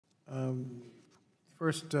Um,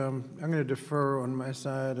 First, I'm going to defer on my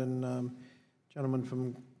side, and gentleman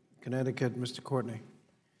from Connecticut, Mr. Courtney.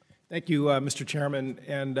 Thank you, Mr. Chairman.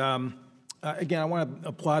 And again, I want to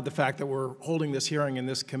applaud the fact that we're holding this hearing in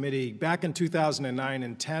this committee. Back in 2009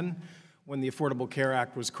 and 10, when the Affordable Care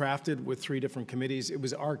Act was crafted with 3 different committees, it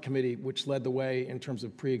was our committee which led the way in terms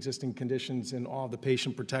of pre-existing conditions and all the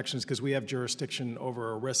patient protections, because we have jurisdiction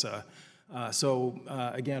over ERISA.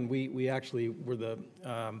 Again, we actually were the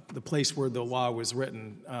place where the law was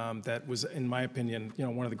written. That was, in my opinion,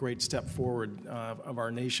 one of the great steps forward of our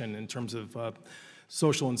nation in terms of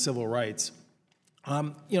social and civil rights.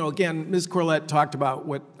 Again, Ms. Corlett talked about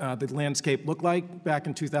what the landscape looked like back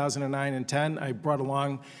in 2009 and 10. I brought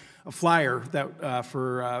along a flyer that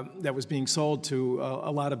that was being sold to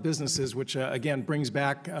a lot of businesses, which again brings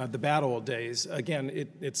back the bad old days. Again,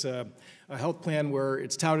 it's a health plan where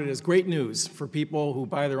it's touted as great news for people who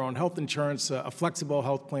buy their own health insurance, a flexible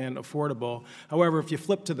health plan, affordable. However, if you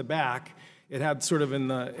flip to the back, it had sort of in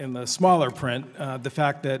the smaller print the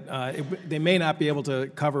fact that they may not be able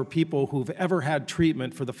to cover people who've ever had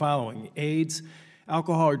treatment for the following: AIDS,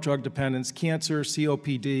 alcohol or drug dependence, cancer,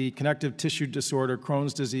 COPD, connective tissue disorder,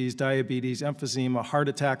 Crohn's disease, diabetes, emphysema, heart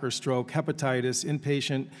attack or stroke, hepatitis,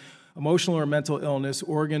 inpatient, emotional or mental illness,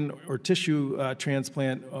 organ or tissue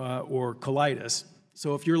transplant, or colitis.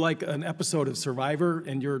 So if you're like an episode of Survivor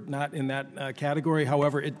and you're not in that category,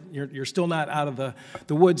 however, you're still not out of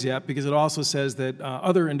the woods yet, because it also says that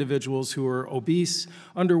other individuals who are obese,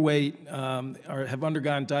 underweight, or have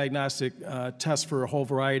undergone diagnostic tests for a whole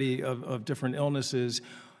variety of different illnesses,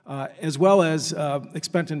 as well as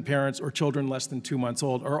expectant parents or children less than 2 months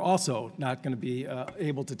old, are also not going to be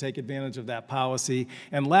able to take advantage of that policy.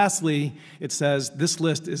 And lastly, it says this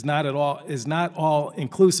list is not all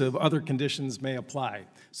inclusive. Other conditions may apply.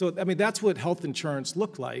 So, I mean, that's what health insurance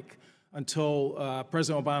looked like until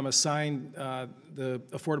President Obama signed the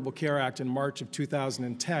Affordable Care Act in March of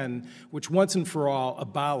 2010, which once and for all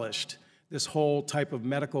abolished this whole type of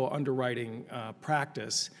medical underwriting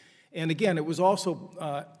practice. And again, it was also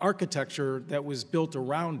architecture that was built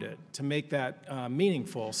around it to make that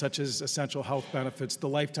meaningful, such as essential health benefits, the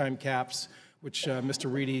lifetime caps, which Mr.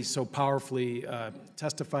 Reedy so powerfully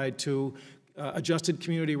testified to, adjusted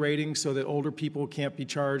community ratings so that older people can't be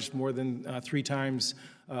charged more than 3 times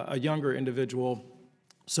a younger individual.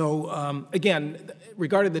 So again,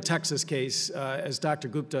 regarding the Texas case, as Dr.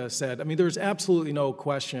 Gupta said, I mean, there's absolutely no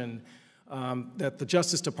question that the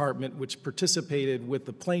Justice Department, which participated with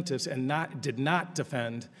the plaintiffs and did not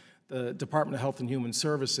defend the Department of Health and Human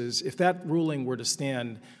Services, if that ruling were to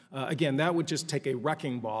stand, again, that would just take a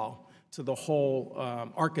wrecking ball to the whole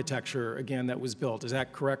architecture, again, that was built. Is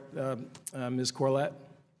that correct, Ms. Corlett?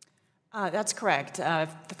 That's correct.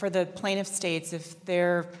 For the plaintiff states, if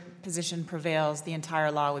their position prevails, the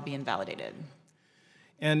entire law would be invalidated.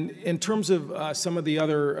 And in terms of some of the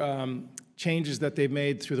other changes that they've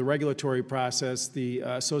made through the regulatory process, the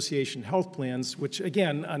association health plans, which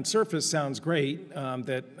again, on surface sounds great,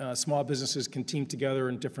 that small businesses can team together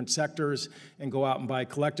in different sectors and go out and buy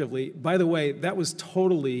collectively. By the way, that was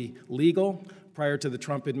totally legal prior to the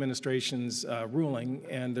Trump administration's ruling,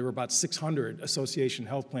 and there were about 600 association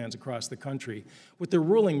health plans across the country. What the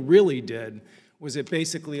ruling really did was it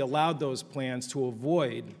basically allowed those plans to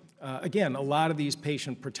avoid, again, a lot of these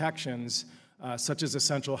patient protections, such as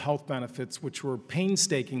essential health benefits, which were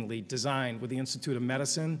painstakingly designed with the Institute of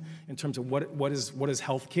Medicine in terms of what is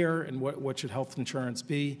health care and what should health insurance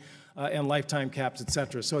be, and lifetime caps, et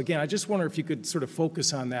cetera. So again, I just wonder if you could sort of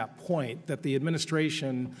focus on that point, that the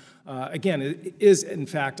administration, again, is in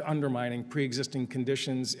fact undermining pre-existing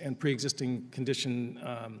conditions and pre-existing condition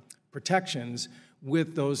protections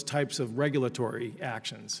with those types of regulatory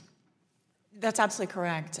actions. That's absolutely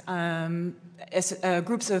correct.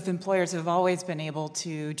 Groups of employers have always been able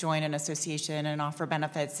to join an association and offer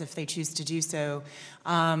benefits if they choose to do so.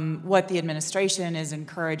 What the administration is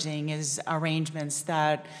encouraging is arrangements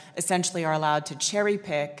that essentially are allowed to cherry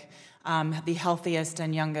pick the healthiest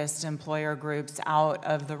and youngest employer groups out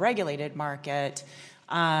of the regulated market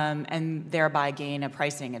and thereby gain a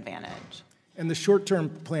pricing advantage. And the short-term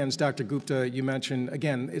plans, Dr. Gupta, you mentioned,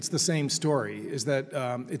 again, it's the same story, is that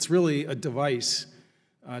it's really a device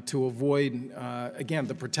to avoid, again,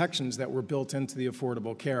 the protections that were built into the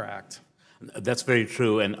Affordable Care Act. That's very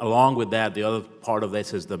true. And along with that, the other part of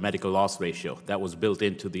this is the medical loss ratio that was built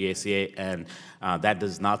into the ACA, and that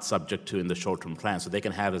is not subject to in the short-term plan. So they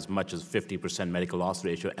can have as much as 50% medical loss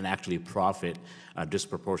ratio and actually profit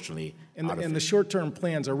disproportionately. And the short-term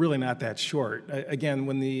plans are really not that short. Again,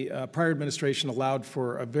 when the prior administration allowed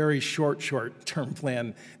for a very short-term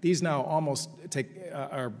plan, these now almost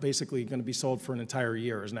are basically going to be sold for an entire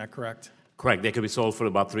year. Isn't that correct? Correct. They could be sold for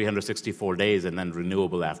about 364 days and then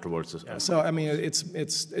renewable afterwards. Yeah, so, I mean,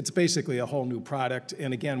 it's basically a whole new product.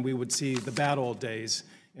 And again, we would see the bad old days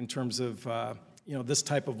in terms of, this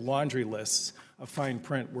type of laundry lists of fine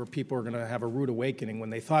print where people are going to have a rude awakening when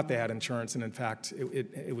they thought they had insurance, and in fact,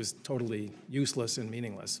 it was totally useless and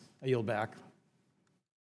meaningless. I yield back.